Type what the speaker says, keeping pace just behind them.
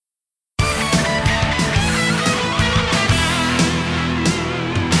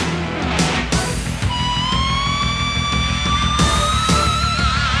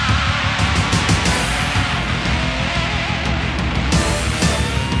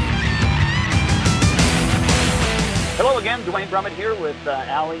again, Dwayne Brummett here with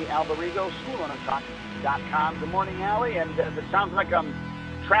Ali Alberigo, SchoolOwnerTalk.com. Good morning, Ali. And if it sounds like I'm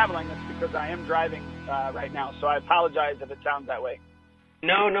traveling, it's because I am driving right now. So I apologize if it sounds that way.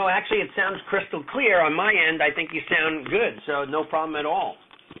 No, actually it sounds crystal clear on my end. I think you sound good, so no problem at all.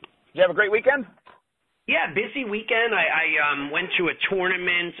 Did you have a great weekend? Yeah, busy weekend. I went to a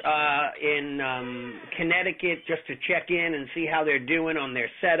tournament in Connecticut just to check in and see how they're doing on their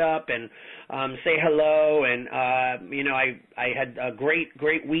setup and say hello. And, I had a great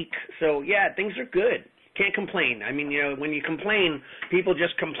week. So, yeah, things are good. Can't complain. I mean, when you complain, people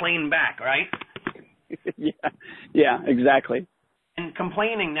just complain back, right? Yeah, exactly. And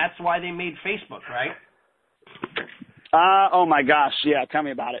complaining, that's why they made Facebook, right? Oh, my gosh. Yeah, tell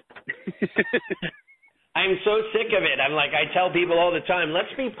me about it. I'm so sick of it. I tell people all the time,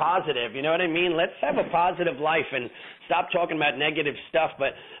 let's be positive. You know what I mean? Let's have a positive life and stop talking about negative stuff.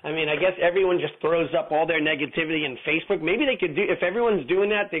 But, I guess everyone just throws up all their negativity in Facebook. Maybe they could if everyone's doing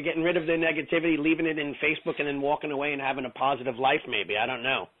that, they're getting rid of their negativity, leaving it in Facebook, and then walking away and having a positive life maybe. I don't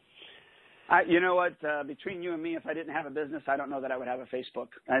know. You know what? Between you and me, if I didn't have a business, I don't know that I would have a Facebook.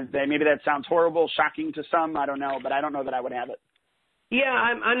 Maybe that sounds horrible, shocking to some. I don't know, but I don't know that I would have it. Yeah,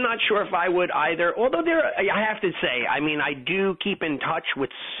 I'm not sure if I would either. Although I have to say, I do keep in touch with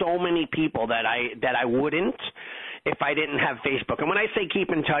so many people that I wouldn't if I didn't have Facebook. And when I say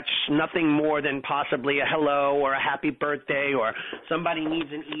keep in touch, nothing more than possibly a hello or a happy birthday or somebody needs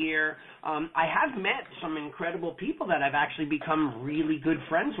an ear. I have met some incredible people that I've actually become really good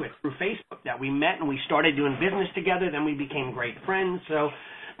friends with through Facebook, that we met and we started doing business together, then we became great friends. So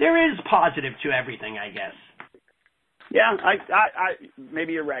there is positive to everything, I guess. Yeah, I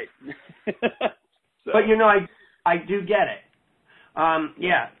maybe you're right. So. But I do get it. I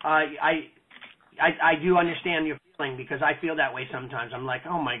do understand your feeling, because I feel that way sometimes. I'm like,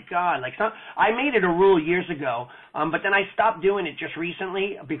 oh my God, I made it a rule years ago, but then I stopped doing it just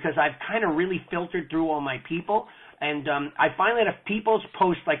recently because I've kind of really filtered through all my people. And I find that if people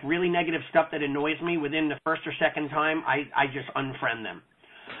post really negative stuff that annoys me within the first or second time, I just unfriend them.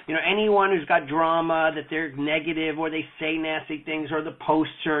 Anyone who's got drama, that they're negative or they say nasty things or the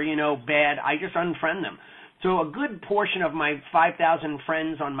posts are, bad, I just unfriend them. So a good portion of my 5,000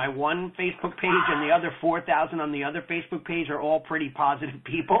 friends on my one Facebook page and the other 4,000 on the other Facebook page are all pretty positive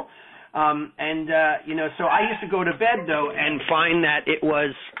people. So I used to go to bed, though, and find that it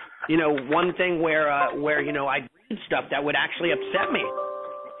was, one thing where I'd read stuff that would actually upset me.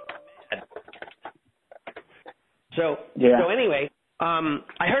 So anyway,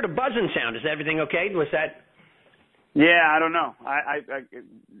 I heard a buzzing sound. Is everything okay? Was that? Yeah, I don't know.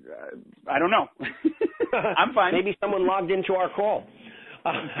 I don't know. I'm fine. Maybe someone logged into our call.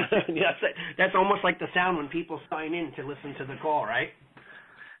 That's almost like the sound when people sign in to listen to the call, right?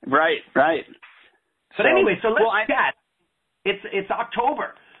 Right. But anyway, so let's chat. It's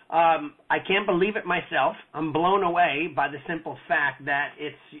October. I can't believe it myself. I'm blown away by the simple fact that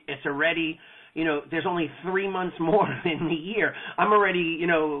it's already. There's only 3 months more in the year. I'm already,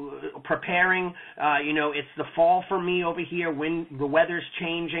 preparing. It's the fall for me over here when the weather's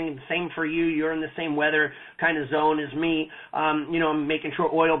changing. Same for you. You're in the same weather kind of zone as me. I'm making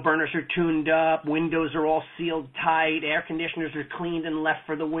sure oil burners are tuned up. Windows are all sealed tight. Air conditioners are cleaned and left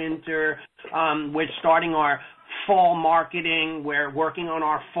for the winter. We're starting our fall marketing. We're working on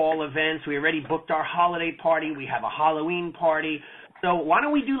our fall events. We already booked our holiday party. We have a Halloween party. So why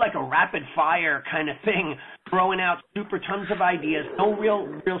don't we do a rapid fire kind of thing, throwing out super tons of ideas, no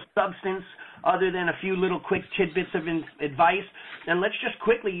real substance other than a few little quick tidbits of advice. And let's just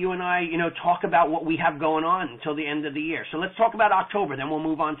quickly, you and I, talk about what we have going on until the end of the year. So let's talk about October, then we'll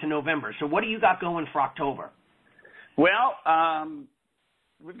move on to November. So what do you got going for October? Well,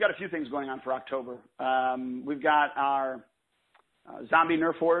 we've got a few things going on for October. We've got our Zombie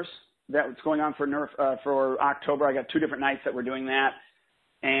Nerf Wars. That's going on for October. I got 2 different nights that we're doing that,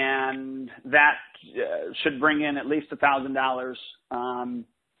 and that should bring in at least $1,000.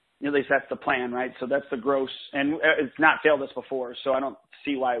 At least that's the plan, right? So that's the gross, and it's not failed us before, so I don't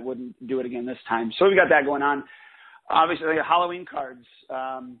see why it wouldn't do it again this time. So we got that going on. Obviously, Halloween cards.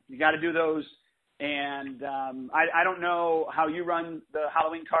 You got to do those, and I don't know how you run the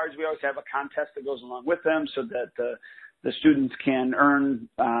Halloween cards. We always have a contest that goes along with them, so that the students can earn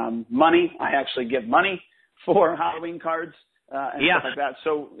money. I actually give money for Halloween cards and stuff like that.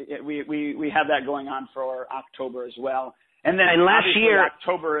 So we have that going on for October as well. And then last year,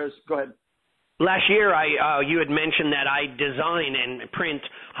 October is – go ahead. Last year, you had mentioned that I design and print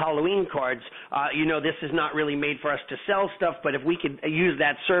Halloween cards. This is not really made for us to sell stuff, but if we could use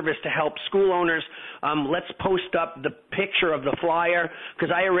that service to help school owners, let's post up the picture of the flyer,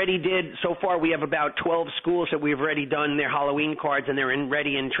 because I already did. So far, we have about 12 schools that we've already done their Halloween cards, and they're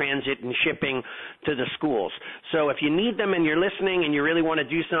ready in transit and shipping to the schools. So if you need them and you're listening and you really want to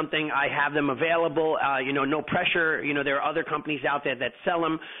do something, I have them available. No pressure. There are other companies out there that sell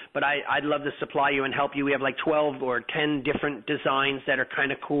them, but I'd love to supply you and help you. We have like 12 or 10 different designs that are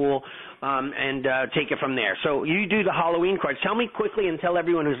kind of cool, and take it from there. So you do the Halloween cards. Tell me quickly, and tell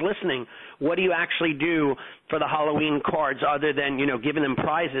everyone who's listening, what do you actually do for the Halloween cards other than, giving them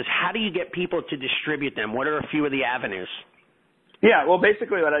prizes? How do you get people to distribute them? What are a few of the avenues? Yeah, well,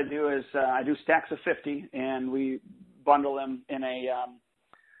 basically what I do is I do stacks of 50, and we bundle them in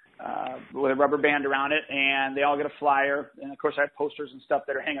with a rubber band around it, and they all get a flyer. And of course, I have posters and stuff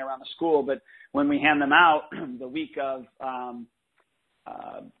that are hanging around the school. But when we hand them out the week of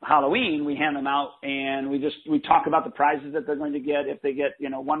Halloween, we hand them out, and we talk about the prizes that they're going to get. If they get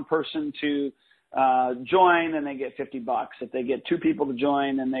one person to join, then they get $50. If they get two people to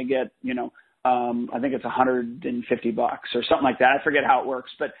join, then they get I think it's $150 or something like that. I forget how it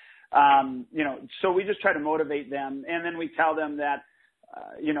works, but so we just try to motivate them, and then we tell them that.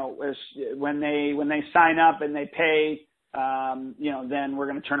 When they sign up and they pay, then we're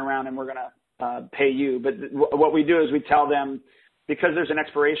going to turn around and we're going to pay you. But what we do is we tell them, because there's an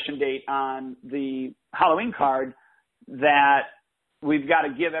expiration date on the Halloween card, that we've got to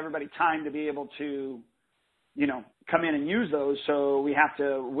give everybody time to be able to, come in and use those. So we have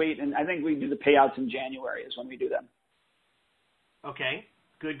to wait. And I think we do the payouts in January is when we do them. Okay.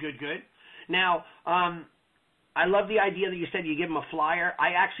 Good. Now, I love the idea that you said you give them a flyer.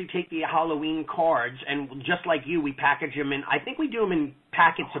 I actually take the Halloween cards, and just like you, we package them in, I think we do them in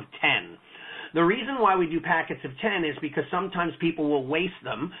packets of 10. The reason why we do packets of 10 is because sometimes people will waste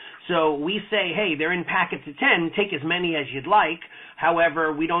them. So we say, hey, they're in packets of 10, take as many as you'd like.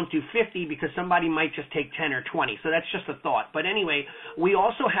 However, we don't do 50 because somebody might just take 10 or 20. So that's just a thought. But anyway, we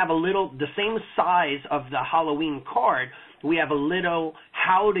also have the same size of the Halloween card. We have a little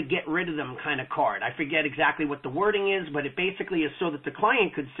how to get rid of them kind of card. I forget exactly what the wording is, but it basically is so that the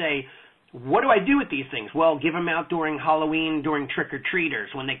client could say, what do I do with these things? Well, give them out during Halloween, during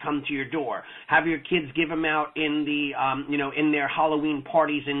trick-or-treaters when they come to your door. Have your kids give them out in in their Halloween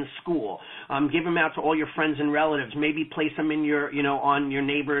parties in school. Give them out to all your friends and relatives. Maybe place them in your, on your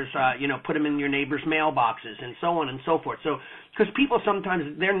neighbors, put them in your neighbors' mailboxes and so on and so forth. So, because people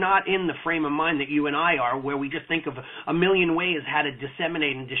sometimes, they're not in the frame of mind that you and I are, where we just think of a million ways how to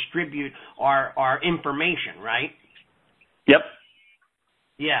disseminate and distribute our information, right? Yep.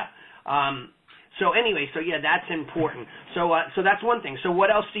 Yeah. That's important. So that's one thing. So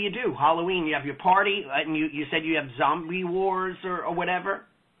what else do you do? Halloween, you have your party, and you said you have zombie wars or whatever?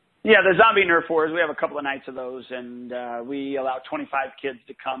 Yeah, the zombie Nerf wars, we have a couple of nights of those, and we allow 25 kids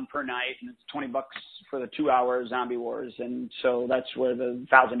to come per night, and it's $20 for the 2-hour zombie wars, and so that's where the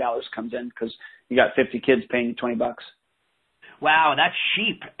 $1,000 comes in, because you got 50 kids paying you $20. Wow, that's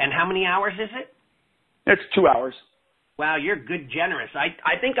cheap. And how many hours is it? It's 2 hours. Wow, you're good generous.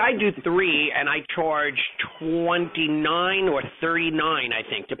 I think I do 3, and I charge $29 or $39, I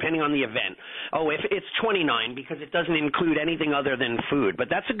think, depending on the event. Oh, if it's $29 because it doesn't include anything other than food. But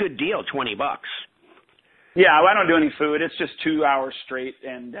that's a good deal, $20. Yeah, I don't do any food. It's just 2 hours straight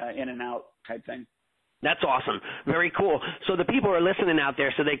and in and out type thing. That's awesome. Very cool. So the people are listening out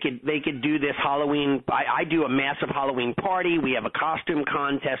there, so they could do this Halloween. I do a massive Halloween party. We have a costume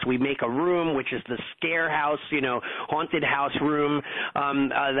contest. We make a room, which is the scare house, haunted house room.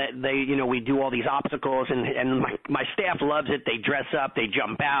 We do all these obstacles, and my staff loves it. They dress up, they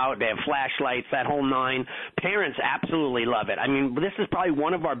jump out, they have flashlights, that whole nine. Parents absolutely love it. I mean, this is probably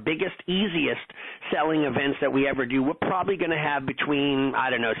one of our biggest, easiest selling events that we ever do. We're probably going to have between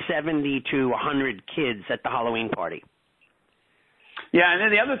 70 to 100 kids at the Halloween party. Yeah, and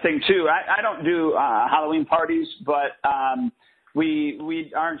then the other thing too, I don't do Halloween parties, but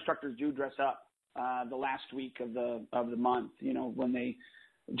our instructors do dress up the last week of the month. When they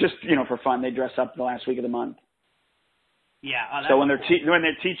just for fun, they dress up the last week of the month. Yeah. So when they're teaching,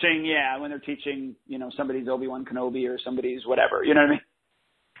 somebody's Obi-Wan Kenobi or somebody's whatever. You know what I mean?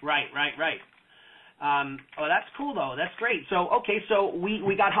 Right. That's cool though. That's great. So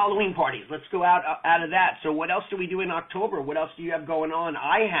we got Halloween parties. Let's go out of that. So what else do we do in October? What else do you have going on?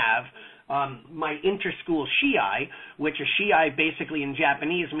 I have my inter-school shiai, which a shiai basically in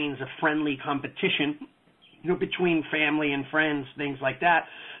Japanese means a friendly competition, between family and friends, things like that.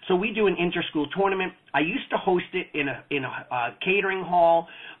 So we do an inter-school tournament. I used to host it in a catering hall,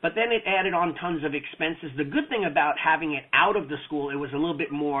 but then it added on tons of expenses. The good thing about having it out of the school, it was a little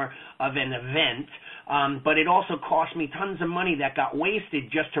bit more of an event, but it also cost me tons of money that got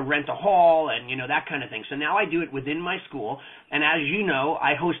wasted just to rent a hall and, that kind of thing. So now I do it within my school, and as you know,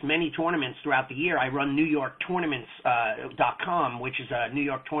 I host many tournaments throughout the year. I run NewYorkTournaments.com, which is a New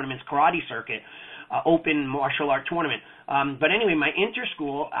York Tournaments karate circuit, open martial art tournament. But anyway, my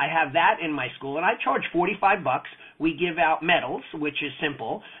inter-school, I have that in my school, and I charge $45. We give out medals, which is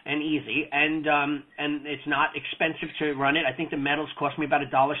simple and easy, and it's not expensive to run it. I think the medals cost me about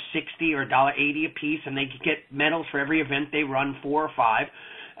 $1.60 or $1.80 a piece, and they get medals for every event they run, 4 or 5.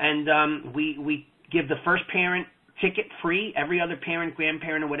 And we give the first parent ticket free. Every other parent,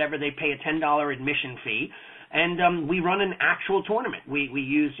 grandparent, or whatever, they pay a $10 admission fee. And we run an actual tournament. We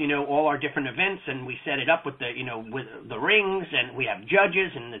use, all our different events, and we set it up with with the rings, and we have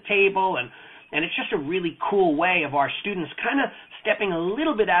judges and the table, and it's just a really cool way of our students kind of stepping a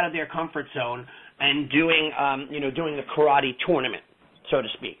little bit out of their comfort zone and doing the karate tournament, so to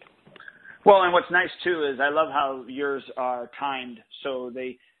speak. Well, and what's nice too is I love how yours are timed, so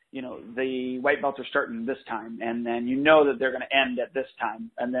the white belts are starting this time, and then that they're going to end at this time,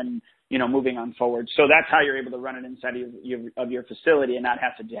 and then moving on forward. So that's how you're able to run it inside of your facility and not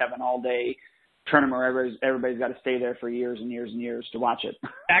have to have an all-day tournament where everybody's got to stay there for years and years and years to watch it.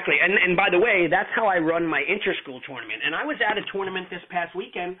 Exactly. And by the way, that's how I run my inter-school tournament. And I was at a tournament this past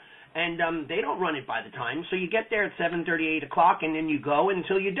weekend, and they don't run it by the time. So you get there at 7:30, 8 o'clock, and then you go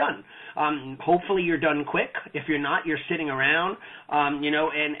until you're done. Hopefully you're done quick. If you're not, you're sitting around,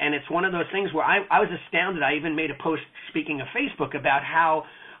 and it's one of those things where I was astounded. I even made a post, speaking of Facebook, about how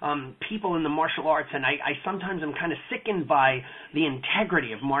people in the martial arts, and I sometimes am kind of sickened by the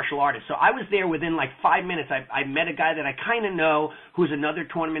integrity of martial artists. So I was there within like 5 minutes. I met a guy that I kind of know who's another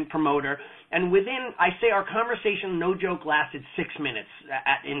tournament promoter, and our conversation, no joke, lasted 6 minutes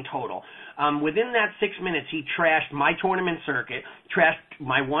in total. Within that 6 minutes, he trashed my tournament circuit, trashed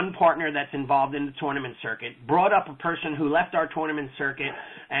my one partner that's involved in the tournament circuit, brought up a person who left our tournament circuit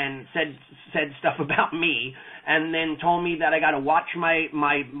and said stuff about me, and then told me that I got to watch my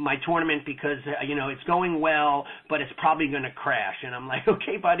tournament because it's going well, but it's probably going to crash. And I'm like,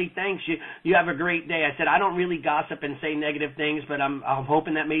 okay, buddy, thanks. You have a great day. I said, I don't really gossip and say negative things, but I'm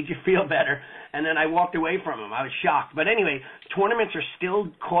hoping that made you feel better. And then I walked away from him. I was shocked. But anyway, tournaments are still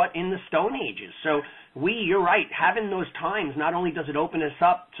caught in the Stone Ages. So you're right, having those times, not only does it open us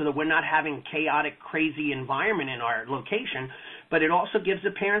up so that we're not having chaotic, crazy environment in our location, but it also gives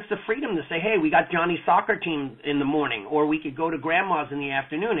the parents the freedom to say, hey, we got Johnny's soccer team in the morning, or we could go to Grandma's in the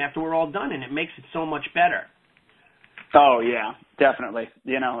afternoon after we're all done, and it makes it so much better. Oh, yeah, definitely.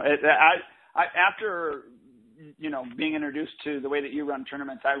 After being introduced to the way that you run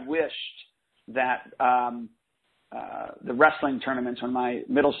tournaments, I wished that the wrestling tournaments, when my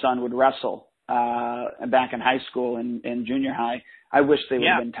middle son would wrestle back in high school and junior high, I wish they would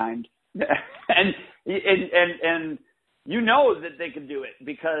have been timed. and that they could do it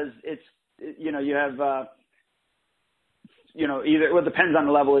because it's, you have, either, well, it depends on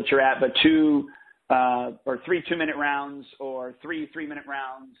the level that you're at, but 2 or 3 2-minute rounds or 3 3-minute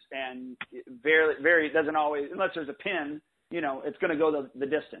rounds, and it doesn't always, unless there's a pin, it's going to go the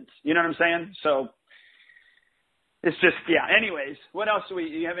distance. You know what I'm saying? So it's just, anyways, what else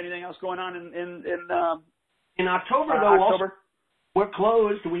you have anything else going on in October, though? October? We're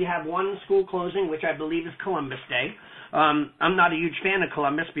closed. We have one school closing, which I believe is Columbus Day. I'm not a huge fan of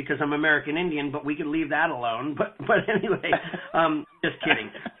Columbus because I'm American Indian, but we can leave that alone. But anyway, just kidding.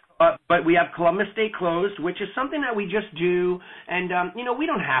 But we have Columbus Day closed, which is something that we just do. And, we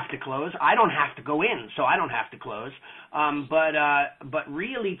don't have to close. I don't have to go in, so I don't have to close. But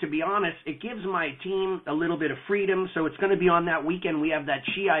really, to be honest, it gives my team a little bit of freedom. So it's going to be on that weekend. We have that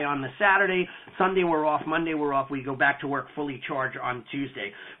Shiai on the Saturday. Sunday we're off. Monday we're off. We go back to work fully charged on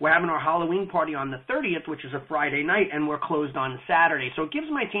Tuesday. We're having our Halloween party on the 30th, which is a Friday night, and we're closed on Saturday. So it gives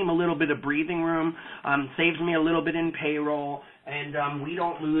my team a little bit of breathing room, saves me a little bit in payroll. And we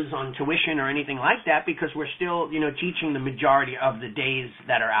don't lose on tuition or anything like that because we're still, teaching the majority of the days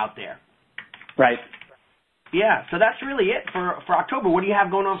that are out there. Right. Yeah, so that's really it for October. What do you have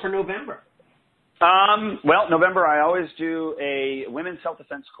going on for November? Well, November I always do a women's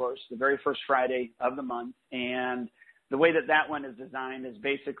self-defense course the very first Friday of the month. And the way that one is designed is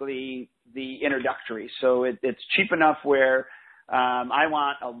basically the introductory. So it's cheap enough where I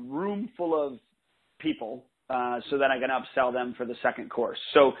want a room full of people so that I can upsell them for the second course.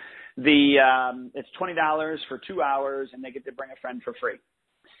 So it's $20 for 2 hours, and they get to bring a friend for free.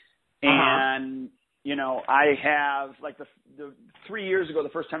 And I have like the 3 years ago, the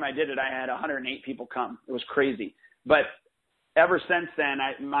first time I did it, I had 108 people come. It was crazy. But ever since then,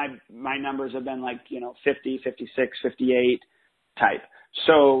 my numbers have been like, 50, 56, 58 type.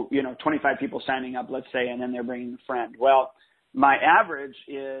 So, 25 people signing up, let's say, and then they're bringing a friend. Well, my average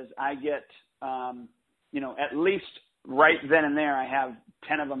is I get, at least right then and there, I have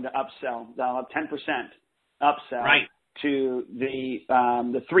 10 of them to upsell. I'll have 10% upsell to the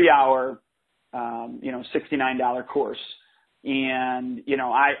 3-hour, $69 course. And,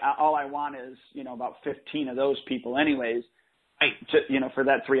 all I want is, about 15 of those people anyways, for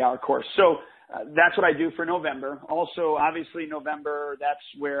that 3-hour course. So that's what I do for November. Also, obviously November, that's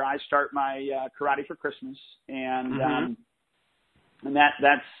where I start my Karate for Christmas. And, and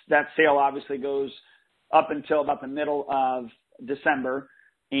that sale obviously goes up until about the middle of December.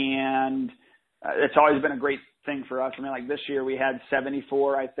 And it's always been a great thing for us. I mean, like this year we had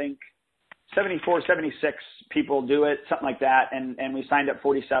 76 people do it, something like that. And we signed up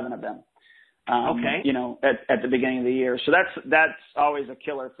 47 of them, at the beginning of the year. So that's always a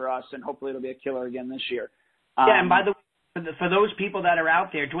killer for us. And hopefully it'll be a killer again this year. And by the way, for those people that are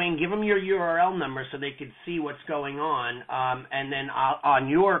out there, Dwayne, give them your URL number so they can see what's going on. And then on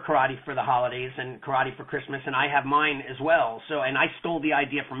your Karate for the Holidays and Karate for Christmas, and I have mine as well. So, and I stole the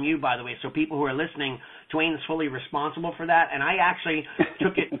idea from you, by the way. So people who are listening, Dwayne is fully responsible for that. And I actually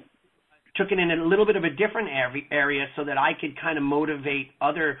took it in a little bit of a different area so that I could kind of motivate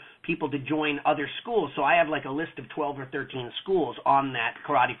other people to join other schools. So I have like a list of 12 or 13 schools on that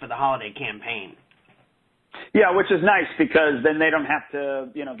Karate for the Holiday campaign. Yeah, which is nice because then they don't have to,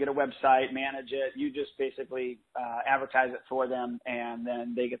 get a website, manage it. You just basically advertise it for them, and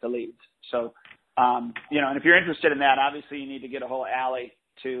then they get the leads. So, and if you're interested in that, obviously you need to get a whole alley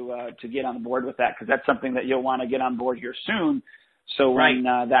to get on board with that because that's something that you'll want to get on board here soon. So when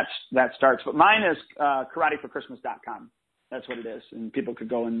that starts, but mine is karateforchristmas.com. That's what it is, and people could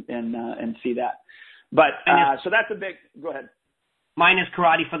go and see that. But so that's a big. Go ahead. Mine is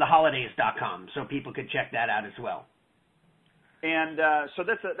karatefortheholidays.com, so people could check that out as well. And so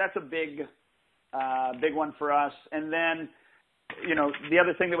that's a big one for us. And then, the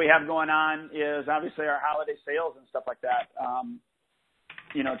other thing that we have going on is obviously our holiday sales and stuff like that,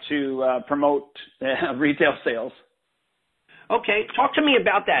 to promote retail sales. Okay, talk to me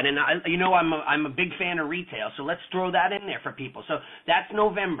about that. And I'm a big fan of retail, so let's throw that in there for people. So that's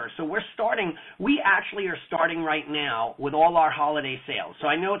November. So we actually are starting right now with all our holiday sales. So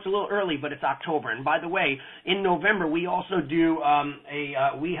I know it's a little early, but it's October. And by the way, in November we also do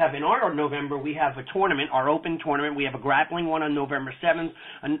we have a tournament, our open tournament. We have a grappling one on November 7th,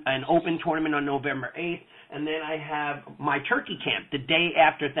 an open tournament on November 8th. And then I have my turkey camp, the day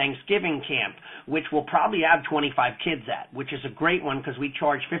after Thanksgiving camp, which we'll probably have 25 kids at, which is a great one because we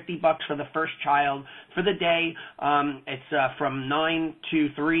charge $50 for the first child for the day. It's from 9 to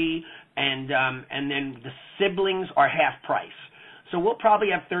 3, and then the siblings are half price. So we'll probably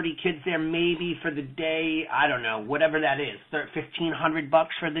have 30 kids there maybe for the day. I don't know, whatever that is, $1,500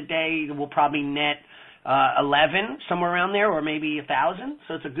 for the day. We'll probably net 11 somewhere around there, or maybe 1,000.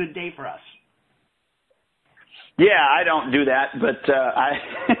 So it's a good day for us. Yeah, I don't do that, but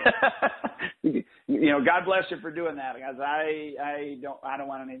God bless you for doing that, because I don't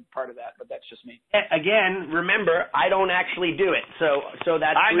want any part of that, but that's just me. Again, remember, I don't actually do it, so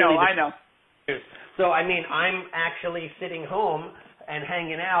that's I know. So I mean, I'm actually sitting home and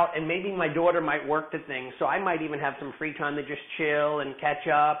hanging out, and maybe my daughter might work the thing, so I might even have some free time to just chill and catch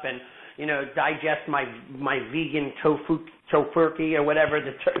up and digest my vegan tofurkey or whatever,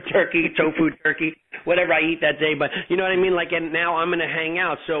 the tofu turkey, whatever I eat that day. But you know what I mean? Like, and now I'm going to hang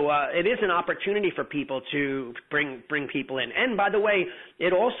out. So it is an opportunity for people to bring people in. And by the way,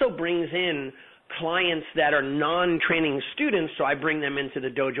 it also brings in clients that are non-training students, so I bring them into the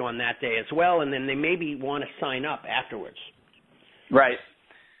dojo on that day as well, and then they maybe want to sign up afterwards. Right.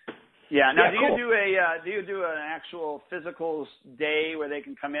 Yeah. Now, cool. Do you do an actual physical day where they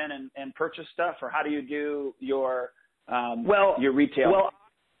can come in and purchase stuff, or how do you do your retail? Well,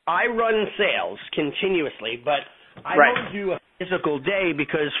 I run sales continuously, but I don't do a physical day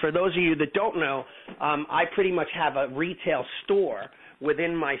because for those of you that don't know, I pretty much have a retail store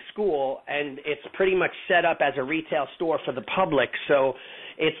within my school, and it's pretty much set up as a retail store for the public. So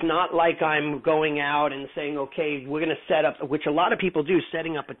it's not like I'm going out and saying, okay, we're going to set up, which a lot of people do,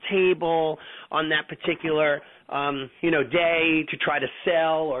 setting up a table on that particular, day to try to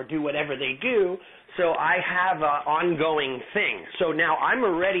sell or do whatever they do. So I have an ongoing thing. So now I'm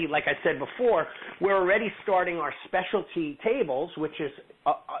already, like I said before, we're already starting our specialty tables, which is,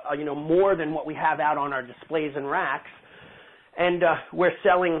 more than what we have out on our displays and racks. And we're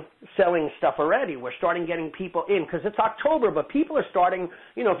selling stuff already. We're starting getting people in because it's October, but people are starting,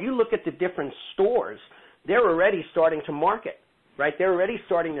 if you look at the different stores, they're already starting to market, right? They're already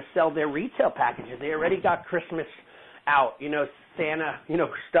starting to sell their retail packages. They already got Christmas out, Santa,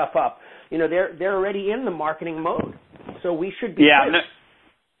 stuff up. They're already in the marketing mode. So we should be pushed.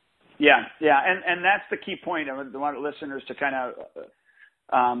 And that's the key point I want listeners to kind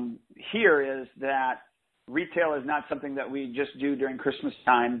of hear is that retail is not something that we just do during Christmas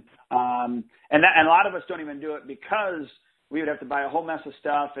time. And a lot of us don't even do it because we would have to buy a whole mess of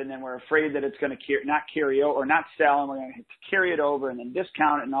stuff, and then we're afraid that it's going to not carry or not sell, and we're going to carry it over and then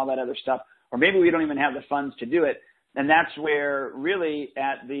discount it and all that other stuff. Or maybe we don't even have the funds to do it. And that's where really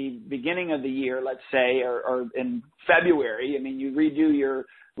at the beginning of the year, let's say, or in February, you redo your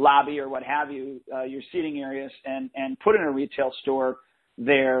lobby or what have you, your seating areas, and put in a retail store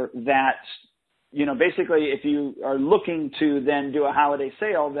there that, basically if you are looking to then do a holiday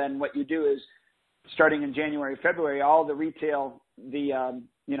sale, then what you do is starting in January, February, all the retail, the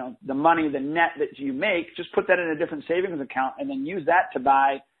money, the net that you make, just put that in a different savings account and then use that to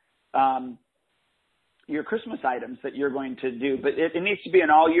buy your Christmas items that you're going to do. But it needs to be an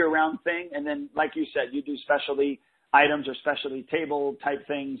all year round thing. And then, like you said, you do specialty items or specialty table type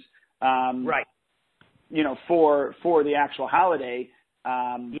things, right? For the actual holiday.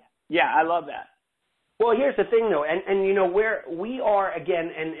 I love that. Well, here's the thing, though, and where we are again,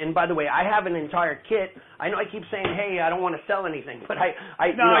 and by the way, I have an entire kit. I know I keep saying, hey, I don't want to sell anything, but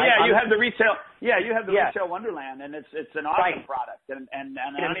you have the retail, retail Wonderland, and it's an awesome product, and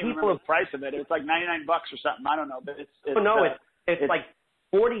I don't even remember the price of it. It's like $99 or something. I don't know, but it's like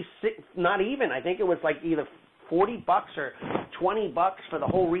 46, not even. I think it was like either $40 or $20 for the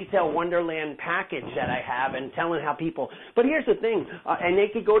whole retail Wonderland package that I have, and telling how people. But here's the thing, and they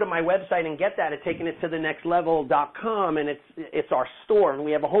could go to my website and get that at takingittotheNextLevel.com, and it's our store, and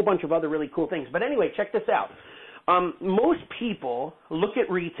we have a whole bunch of other really cool things. But anyway, check this out. Most people look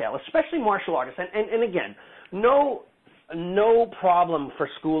at retail, especially martial artists, and again, no problem for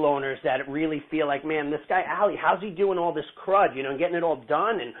school owners that really feel like, man, this guy Ali, how's he doing all this crud, and getting it all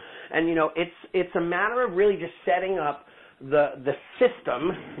done, and it's a matter of really just setting up the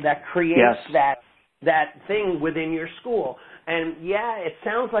system that creates that thing within your school. And it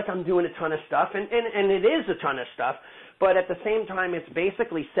sounds like I'm doing a ton of stuff, and it is a ton of stuff, but at the same time, it's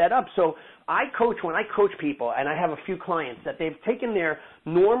basically set up. So when I coach people, and I have a few clients that they've taken their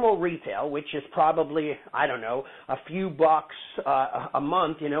normal retail, which is probably, I don't know, a few bucks a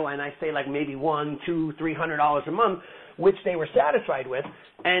month, and I say like maybe $100, $200, $300 a month, which they were satisfied with,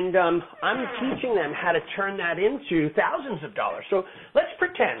 and I'm teaching them how to turn that into thousands of dollars. So let's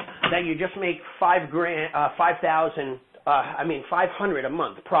pretend that you just make $500 a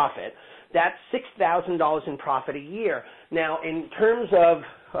month profit. That's $6,000 in profit a year. Now, in terms of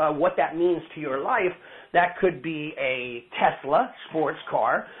what that means to your life, that could be a Tesla sports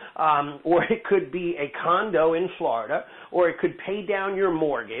car, or it could be a condo in Florida, or it could pay down your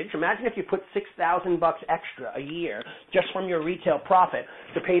mortgage. Imagine if you put $6,000 extra a year just from your retail profit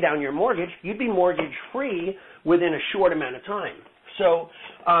to pay down your mortgage. You'd be mortgage free within a short amount of time. So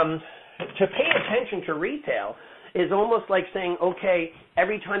to pay attention to retail is almost like saying, okay,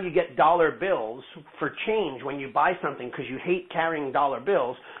 every time you get dollar bills for change when you buy something because you hate carrying dollar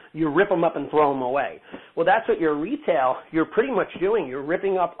bills, you rip them up and throw them away. Well, that's what your retail, you're pretty much doing. You're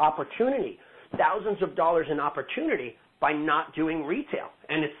ripping up opportunity, thousands of dollars in opportunity by not doing retail.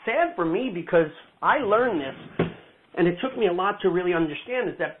 And it's sad for me because I learned this, and it took me a lot to really understand,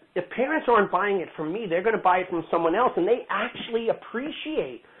 is that if parents aren't buying it from me, they're going to buy it from someone else, and they actually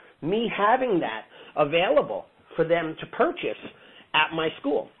appreciate me having that available for them to purchase at my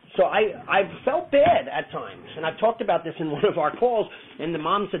school. So I've felt bad at times, and I've talked about this in one of our calls, and the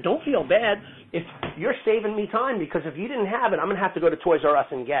mom said, don't feel bad if you're saving me time, because if you didn't have it, I'm going to have to go to Toys R Us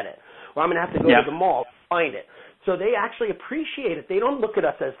and get it, or I'm going to have to go to the mall and find it. So they actually appreciate it. They don't look at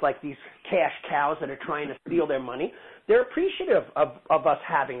us as like these cash cows that are trying to steal their money. They're appreciative of us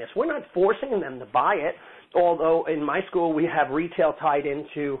having this. We're not forcing them to buy it, although in my school we have retail tied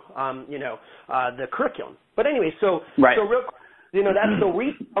into, the curriculum. But anyway, so real quick, that's the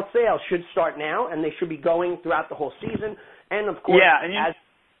retail sales should start now, and they should be going throughout the whole season. And of course,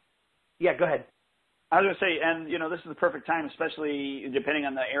 go ahead. I was going to say, and this is the perfect time, especially depending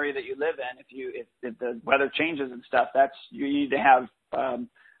on the area that you live in. If the weather changes and stuff, you need to have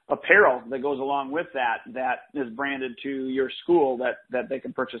apparel that goes along with that is branded to your school that they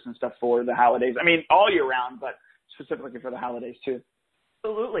can purchase and stuff for the holidays. I mean, all year round, but specifically for the holidays too.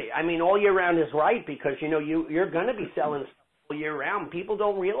 Absolutely. I mean, all year round is right, because you're going to be selling year round. People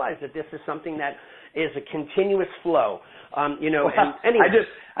don't realize that this is something that is a continuous flow. You know, well, and anyway.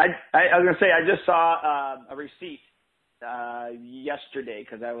 I was going to say, I just saw a receipt yesterday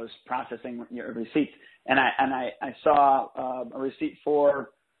because I was processing your receipts, and I saw a receipt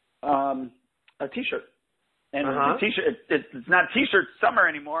for a T-shirt. And the T-shirt, it's not T-shirt summer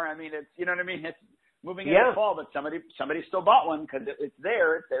anymore. I mean, it's, you know what I mean? It's moving into fall, but somebody still bought one because it's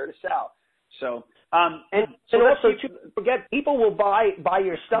there to sell. So, and also to forget, people will buy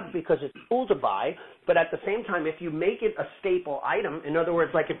your stuff because it's cool to buy, but at the same time, if you make it a staple item, in other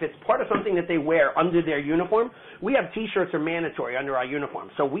words, like if it's part of something that they wear under their uniform, we have T-shirts are mandatory under our uniform.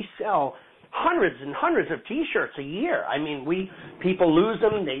 So we sell hundreds and hundreds of T-shirts a year. I mean, people lose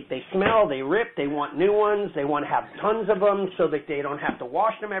them, they smell, they rip, they want new ones, they want to have tons of them so that they don't have to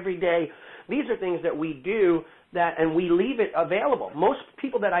wash them every day. These are things that we do and we leave it available. Most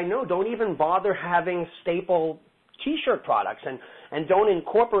people that I know don't even bother having staple T-shirt products and don't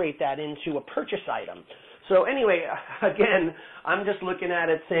incorporate that into a purchase item. So anyway, again, I'm just looking at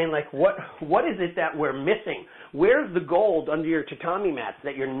it saying, like, what is it that we're missing? Where's the gold under your tatami mats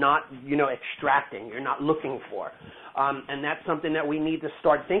that you're not, extracting, you're not looking for? And that's something that we need to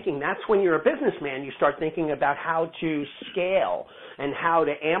start thinking. That's when you're a businessman, you start thinking about how to scale and how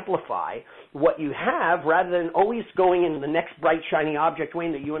to amplify what you have rather than always going in the next bright, shiny object,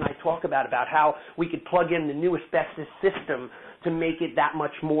 Wayne, that you and I talk about how we could plug in the newest, bestest system to make it that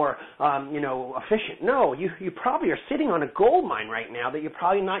much more, efficient. No, you probably are sitting on a gold mine right now that you're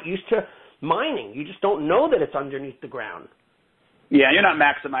probably not used to mining. You just don't know that it's underneath the ground. Yeah, you're not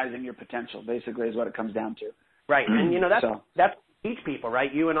maximizing your potential, basically, is what it comes down to. Right, and that's what we teach people,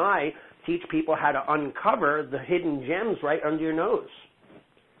 right? You and I teach people how to uncover the hidden gems right under your nose.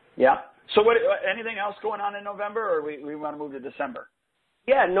 Yeah. So anything else going on in November, or we want to move to December?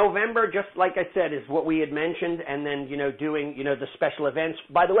 Yeah, November, just like I said, is what we had mentioned, and then, doing, the special events.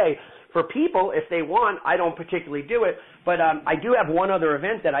 By the way, for people, if they want, I don't particularly do it, but I do have one other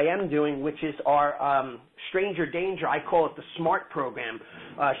event that I am doing, which is our Stranger Danger. I call it the SMART program,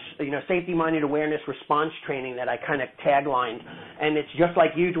 safety-minded awareness response training that I kind of taglined. And it's just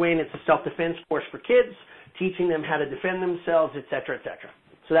like you, Dwayne, it's a self-defense course for kids, teaching them how to defend themselves, et cetera, et cetera.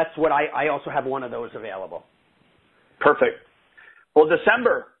 So that's what I also have one of those available. Perfect. Well,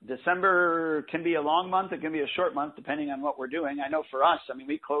 December can be a long month. It can be a short month, depending on what we're doing. I know for us, I mean,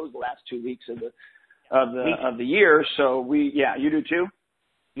 we closed the last 2 weeks of the year. So you do too.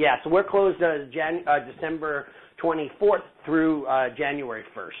 Yeah. So we're closed December 24th through January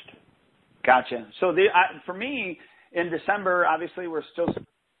 1st. Gotcha. So for me in December, obviously we're still.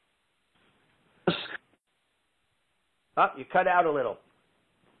 Oh, you cut out a little.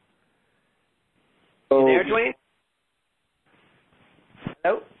 You there, Dwayne?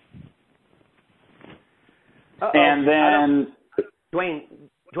 Hello? And then Dwayne,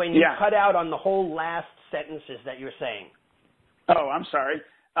 you cut out on the whole last sentences that you were saying. Oh, I'm sorry.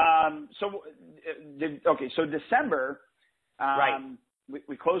 So December, right.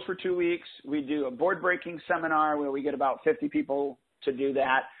 We close for 2 weeks. We do a board breaking seminar where we get about 50 people to do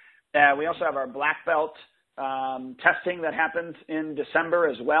that. We also have our black belt testing that happens in December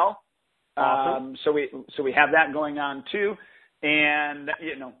as well. Awesome. So we have that going on too. And,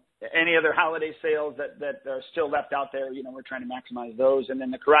 any other holiday sales that are still left out there, we're trying to maximize those. And then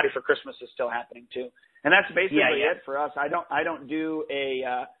the Karate for Christmas is still happening too. And that's basically it for us. I don't do a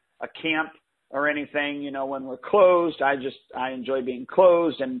camp or anything, when we're closed. I enjoy being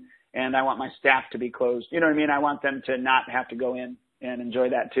closed and I want my staff to be closed. You know what I mean? I want them to not have to go in and enjoy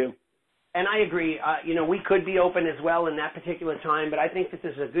that too. And I agree. We could be open as well in that particular time, but I think this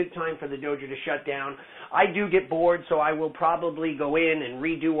is a good time for the dojo to shut down. I do get bored, so I will probably go in and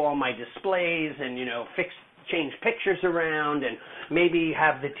redo all my displays and, change pictures around and maybe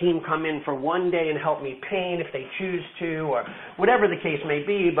have the team come in for one day and help me paint if they choose to or whatever the case may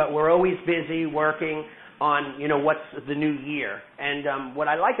be, but we're always busy working on, what's the new year. And what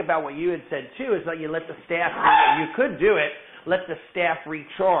I like about what you had said, too, is that you let the staff, you could do it, let the staff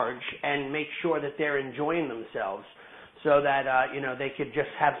recharge and make sure that they're enjoying themselves so that, they could just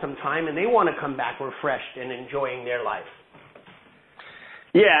have some time and they want to come back refreshed and enjoying their life.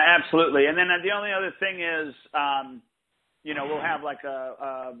 Yeah, absolutely. And then the only other thing is, we'll have like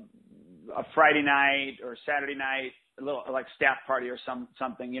a Friday night or Saturday night, a little like staff party or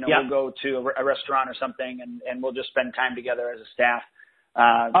something, we'll go to a restaurant or something and we'll just spend time together as a staff.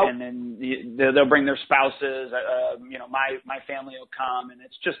 And then they'll bring their spouses, my family will come and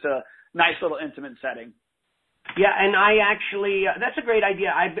it's just a nice little intimate setting. Yeah, and I actually, that's a great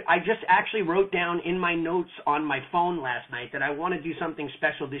idea. I just actually wrote down in my notes on my phone last night that I want to do something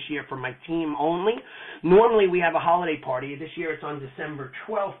special this year for my team only. Normally we have a holiday party. This year it's on December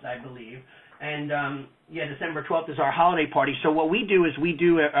 12th, I believe. And, December 12th is our holiday party. So what we do is we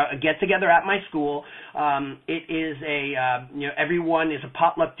do a get-together at my school. It is everyone is a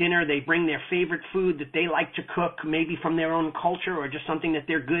potluck dinner. They bring their favorite food that they like to cook, maybe from their own culture or just something that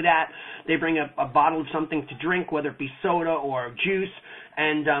they're good at. They bring a bottle of something to drink, whether it be soda or juice,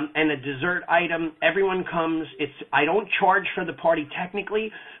 and a dessert item. Everyone comes. I don't charge for the party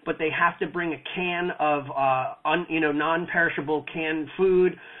technically, but they have to bring a can of non-perishable canned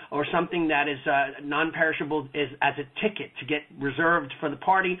food or something that is non-perishable as a ticket to get reserved for the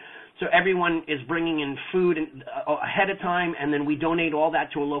party. So everyone is bringing in food ahead of time, and then we donate all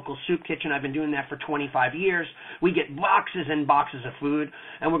that to a local soup kitchen. I've been doing that for 25 years. We get boxes and boxes of food,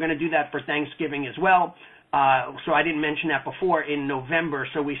 and we're going to do that for Thanksgiving as well. So I didn't mention that before in November.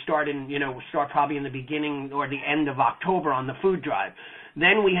 So we start probably in the beginning or the end of October on the food drive.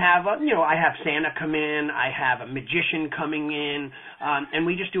 Then we have, I have Santa come in, I have a magician coming in, and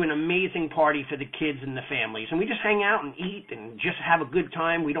we just do an amazing party for the kids and the families. And we just hang out and eat and just have a good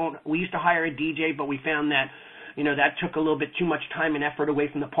time. We used to hire a DJ, but we found that, that took a little bit too much time and effort away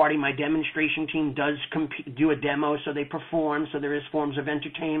from the party. My demonstration team does do a demo, so they perform, so there is forms of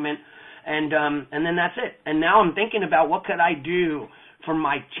entertainment. And then that's it. And now I'm thinking about what could I do for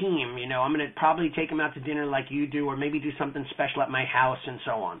my team. I'm going to probably take them out to dinner like you do, or maybe do something special at my house and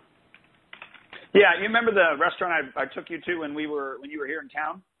so on. Yeah, you remember the restaurant I took you to when you were here in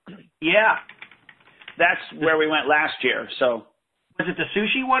town? Yeah. That's where we went last year. So was it the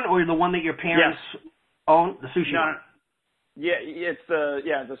sushi one or the one that your parents own? The sushi one. Yeah, it's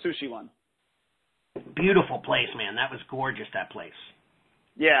the sushi one. Beautiful place, man. That was gorgeous, that place.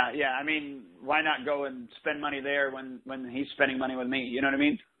 Yeah. I mean, why not go and spend money there when he's spending money with me? You know what I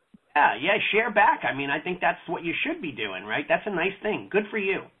mean? Yeah, share back. I mean, I think that's what you should be doing, right? That's a nice thing. Good for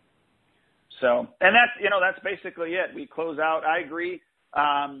you. So, and that's basically it. We close out. I agree.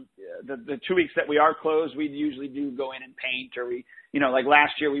 The 2 weeks that we are closed, we usually do go in and paint, or we, like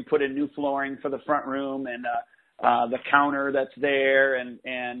last year we put in new flooring for the front room and the counter that's there and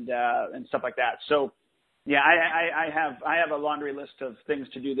stuff like that. So, yeah, I have a laundry list of things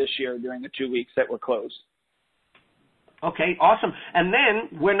to do this year during the 2 weeks that we're closed. Okay, awesome. And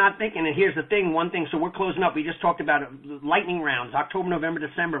then we're not thinking, and here's the thing, so we're closing up. We just talked about lightning rounds, October, November,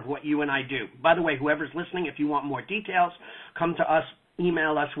 December, of what you and I do. By the way, whoever's listening, if you want more details, come to us,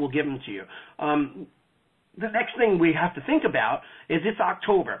 email us, we'll give them to you. The next thing we have to think about is it's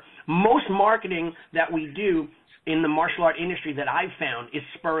October. Most marketing that we do in the martial art industry that I've found is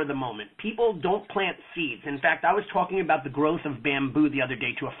spur of the moment. People don't plant seeds. In fact, I was talking about the growth of bamboo the other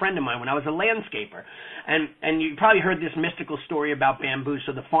day to a friend of mine when I was a landscaper. And you probably heard this mystical story about bamboo.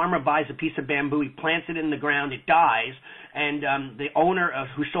 So the farmer buys a piece of bamboo, he plants it in the ground, it dies, and the owner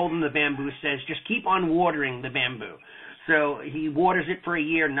who sold him the bamboo says, just keep on watering the bamboo. So he waters it for a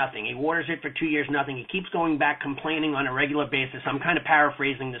year, nothing. He waters it for 2 years, nothing. He keeps going back complaining on a regular basis. I'm kind of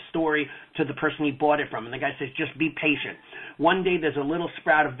paraphrasing the story to the person he bought it from. And the guy says, just be patient. One day there's a little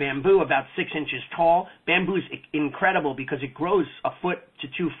sprout of bamboo about 6 inches tall. Bamboo is incredible because it grows a foot to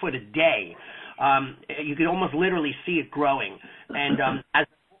 2 foot a day. You could almost literally see it growing. And as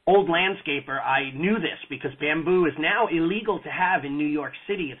old landscaper, I knew this because bamboo is now illegal to have in New York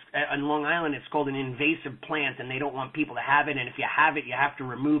City. On Long Island, it's called an invasive plant, and they don't want people to have it, and if you have it, you have to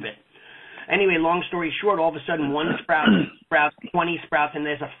remove it. Anyway, long story short, all of a sudden one sprouts, 20 sprouts, and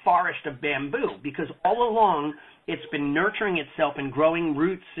there's a forest of bamboo because all along it's been nurturing itself and growing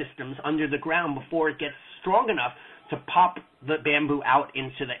root systems under the ground before it gets strong enough to pop the bamboo out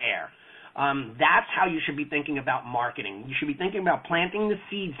into the air. That's how you should be thinking about marketing. You should be thinking about planting the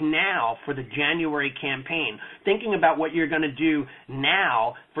seeds now for the January campaign, thinking about what you're going to do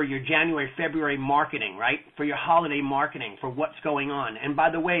now for your January, February marketing, right, for your holiday marketing, for what's going on. And by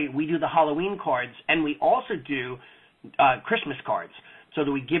the way, we do the Halloween cards, and we also do Christmas cards so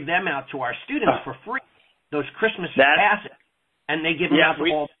that we give them out to our students for free, those Christmas passes, and they give them out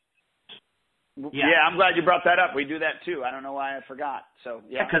to all. Yeah, I'm glad you brought that up. We do that too. I don't know why I forgot. So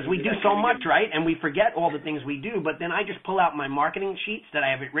yeah, because we do so much, right? And we forget all the things we do. But then I just pull out my marketing sheets that I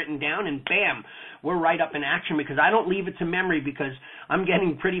have it written down, and bam, we're right up in action. Because I don't leave it to memory because I'm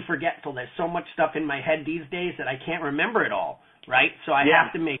getting pretty forgetful. There's so much stuff in my head these days that I can't remember it all, right? So I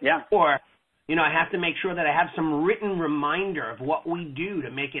have to make sure, I have to make sure that I have some written reminder of what we do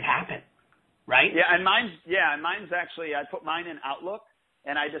to make it happen, right? Yeah, and mine's actually I put mine in Outlook.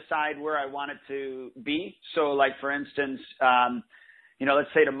 And I decide where I want it to be. So, like, for instance, let's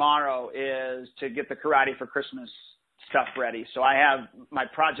say tomorrow is to get the Karate for Christmas stuff ready. So I have my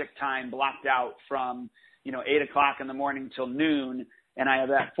project time blocked out from, 8 o'clock in the morning till noon, and I have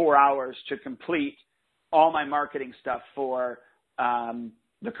that 4 hours to complete all my marketing stuff for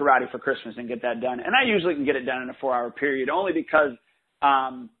the Karate for Christmas and get that done. And I usually can get it done in a 4-hour period, only because,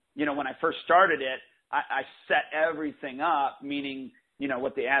 when I first started it, I set everything up, meaning,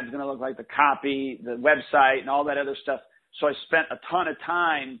 what the ad's going to look like, the copy, the website, and all that other stuff. So I spent a ton of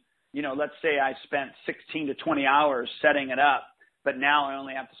time, let's say I spent 16 to 20 hours setting it up, but now I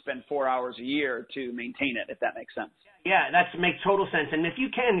only have to spend 4 hours a year to maintain it, if that makes sense. Yeah, that makes total sense. And if you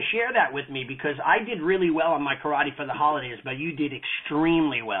can, share that with me, because I did really well on my Karate for the holidays, but you did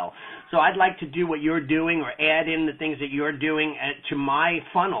extremely well. So I'd like to do what you're doing or add in the things that you're doing to my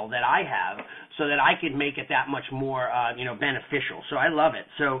funnel that I have so that I could make it that much more, beneficial. So I love it.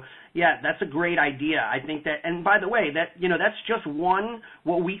 So, yeah, that's a great idea. I think that, and by the way, that, that's just one,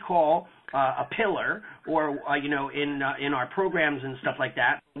 what we call a pillar, or in our programs and stuff like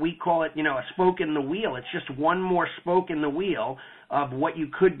that, we call it a spoke in the wheel. It's just one more spoke in the wheel of what you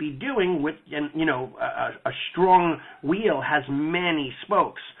could be doing with, and a strong wheel has many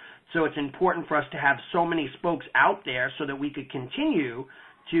spokes. So it's important for us to have so many spokes out there so that we could continue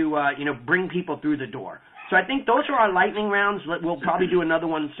to bring people through the door. So I think those are our lightning rounds. We'll probably do another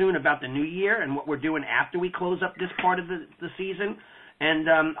one soon about the new year and what we're doing after we close up this part of the season. And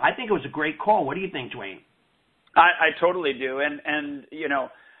I think it was a great call. What do you think, Dwayne? I totally do. And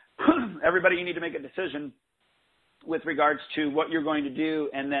everybody, you need to make a decision with regards to what you're going to do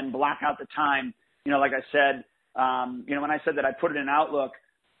and then block out the time. Like I said, when I said that I put it in Outlook,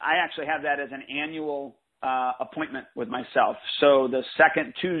 I actually have that as an annual appointment with myself. So the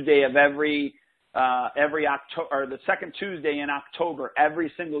second Tuesday of every October, or the second Tuesday in October,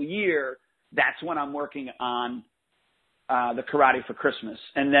 every single year, that's when I'm working on the Karate for Christmas.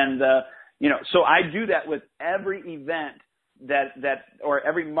 And then so I do that with every event or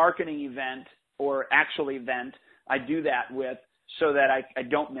every marketing event or actual event I do that with, so that I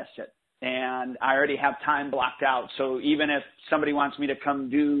don't miss it. And I already have time blocked out. So even if somebody wants me to come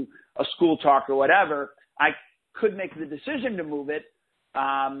do a school talk or whatever, I could make the decision to move it.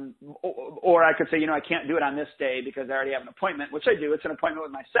 Or I could say, I can't do it on this day because I already have an appointment, which I do. It's an appointment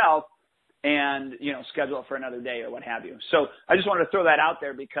with myself, and, schedule it for another day or what have you. So I just wanted to throw that out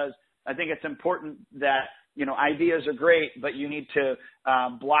there because I think it's important that, ideas are great, but you need to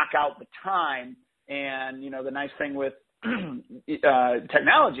block out the time. And, the nice thing with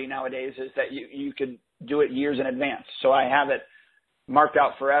technology nowadays is that you can do it years in advance. So I have it marked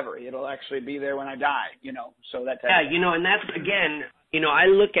out forever. It'll actually be there when I die, so that type of thing. And that's, again, I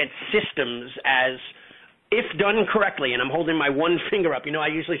look at systems as, if done correctly, and I'm holding my one finger up. I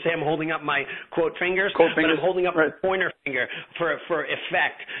usually say I'm holding up my, quote, fingers, but I'm holding up my pointer finger for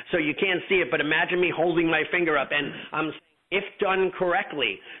effect. So you can't see it, but imagine me holding my finger up, and I'm saying, if done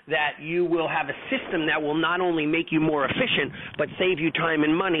correctly, that you will have a system that will not only make you more efficient, but save you time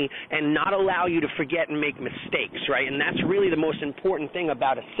and money and not allow you to forget and make mistakes, right? And that's really the most important thing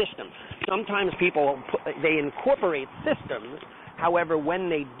about a system. Sometimes people, they incorporate systems. However, when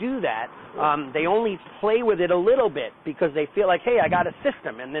they do that, they only play with it a little bit because they feel like, hey, I got a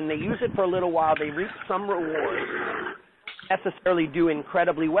system. And then they use it for a little while. They reap some reward, necessarily do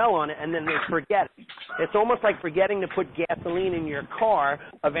incredibly well on it, and then they forget it. It's almost like forgetting to put gasoline in your car.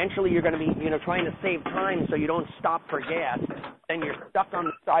 Eventually you're going to be, trying to save time so you don't stop for gas. Then you're stuck on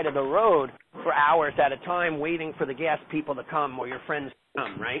the side of the road for hours at a time waiting for the gas people to come or your friends to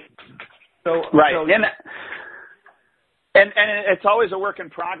come, right? So, right. And it's always a work in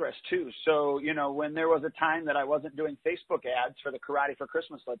progress, too. So, when there was a time that I wasn't doing Facebook ads for the Karate for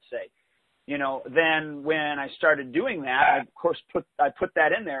Christmas, let's say, then when I started doing that, I, of course, put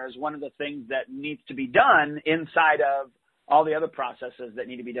that in there as one of the things that needs to be done inside of all the other processes that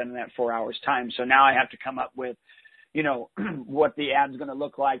need to be done in that 4 hours time. So now I have to come up with, what the ad's going to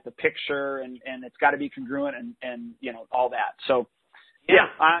look like, the picture, and it's got to be congruent and all that. So, yeah,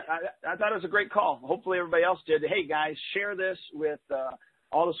 I thought it was a great call. Hopefully everybody else did. Hey, guys, share this with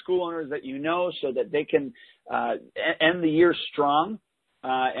all the school owners that so that they can end the year strong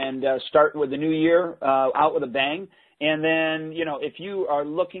and start with the new year out with a bang. And then, if you are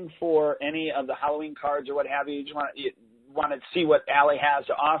looking for any of the Halloween cards or what have you, you just want to see what Allie has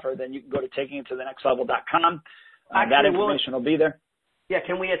to offer, then you can go to takingittotheNextLevel.com. That information will be there. Yeah,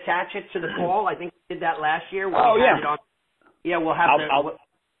 can we attach it to the call? I think we did that last year. Yeah, we'll have the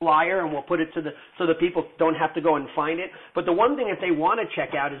flyer, and we'll put it so the people don't have to go and find it. But the one thing if they want to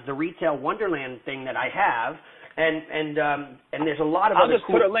check out is the Retail Wonderland thing that I have, and there's a lot of other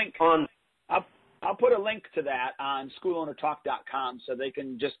cool put a link on. I'll put a link to that on schoolownertalk.com so they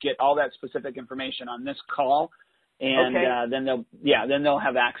can just get all that specific information on this call, and then they'll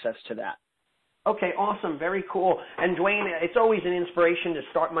have access to that. Okay, awesome. Very cool. And Dwayne, it's always an inspiration to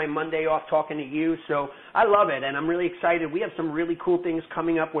start my Monday off talking to you, so I love it, and I'm really excited. We have some really cool things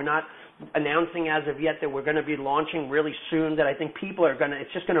coming up. We're not announcing as of yet that we're going to be launching really soon that I think people are going to,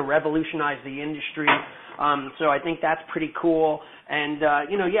 it's just going to revolutionize the industry. So I think that's pretty cool. And,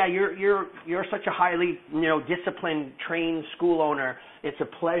 you're such a highly, disciplined, trained school owner. It's a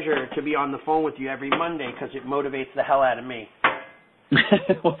pleasure to be on the phone with you every Monday because it motivates the hell out of me.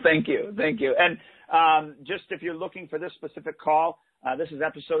 Well, thank you. And just if you're looking for this specific call, this is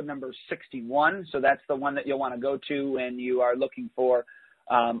episode number 61. So that's the one that you'll want to go to when you are looking for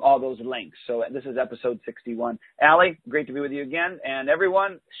all those links. So this is episode 61. Allie, great to be with you again. And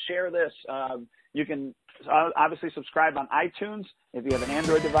everyone, share this. You can obviously subscribe on iTunes. If you have an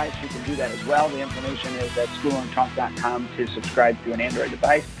Android device, you can do that as well. The information is at schoolownertalk.com to subscribe to an Android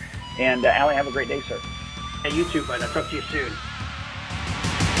device. And Allie, have a great day, sir. And you too, bud. I'll talk to you soon.